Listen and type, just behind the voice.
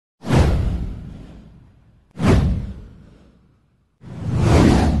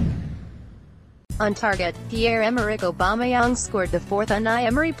On target, Pierre-Emerick Aubameyang scored the fourth. Unai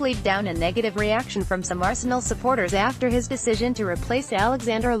Emery played down a negative reaction from some Arsenal supporters after his decision to replace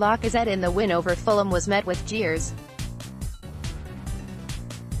Alexandre Lacazette in the win over Fulham was met with jeers.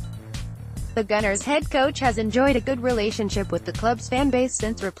 The Gunners' head coach has enjoyed a good relationship with the club's fanbase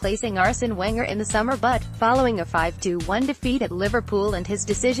since replacing Arsene Wenger in the summer, but, following a 5-1 defeat at Liverpool and his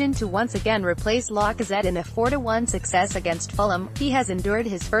decision to once again replace Lacazette in a 4-1 success against Fulham, he has endured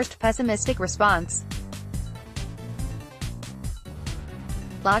his first pessimistic response.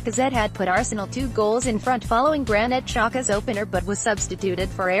 Lacazette had put Arsenal 2 goals in front following Granit Xhaka's opener but was substituted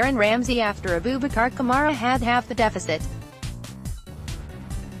for Aaron Ramsey after Abubakar Kamara had half the deficit.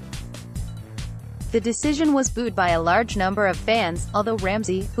 The decision was booed by a large number of fans, although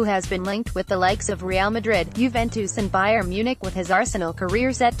Ramsey, who has been linked with the likes of Real Madrid, Juventus and Bayern Munich with his Arsenal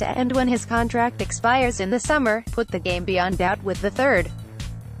career set to end when his contract expires in the summer, put the game beyond doubt with the third.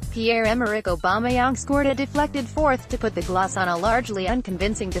 Pierre-Emerick Aubameyang scored a deflected fourth to put the gloss on a largely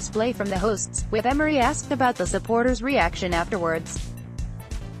unconvincing display from the hosts, with Emery asked about the supporters' reaction afterwards.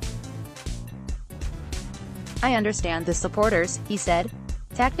 "I understand the supporters," he said.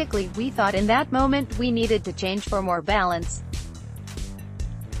 "Tactically, we thought in that moment we needed to change for more balance.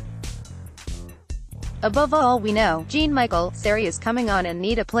 Above all, we know Jean-Michel Seri is coming on and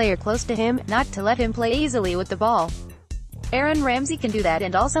need a player close to him, not to let him play easily with the ball. Aaron Ramsey can do that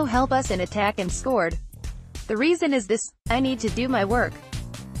and also help us in attack and scored. The reason is this: I need to do my work.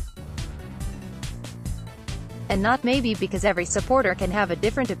 And not maybe because every supporter can have a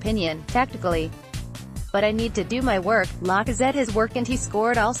different opinion, tactically. But I need to do my work. Lacazette has worked and he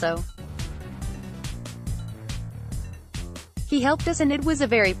scored also. He helped us and it was a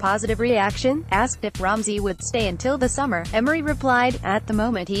very positive reaction." Asked if Ramsey would stay until the summer, Emery replied, "At the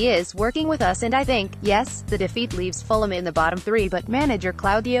moment he is working with us and I think, yes, the defeat leaves Fulham in the bottom 3 but manager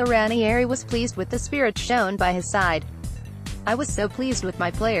Claudio Ranieri was pleased with the spirit shown by his side. I was so pleased with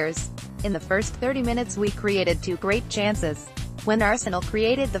my players. In the first 30 minutes we created 2 great chances. When Arsenal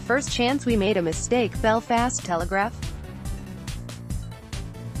created the first chance we made a mistake." Belfast Telegraph.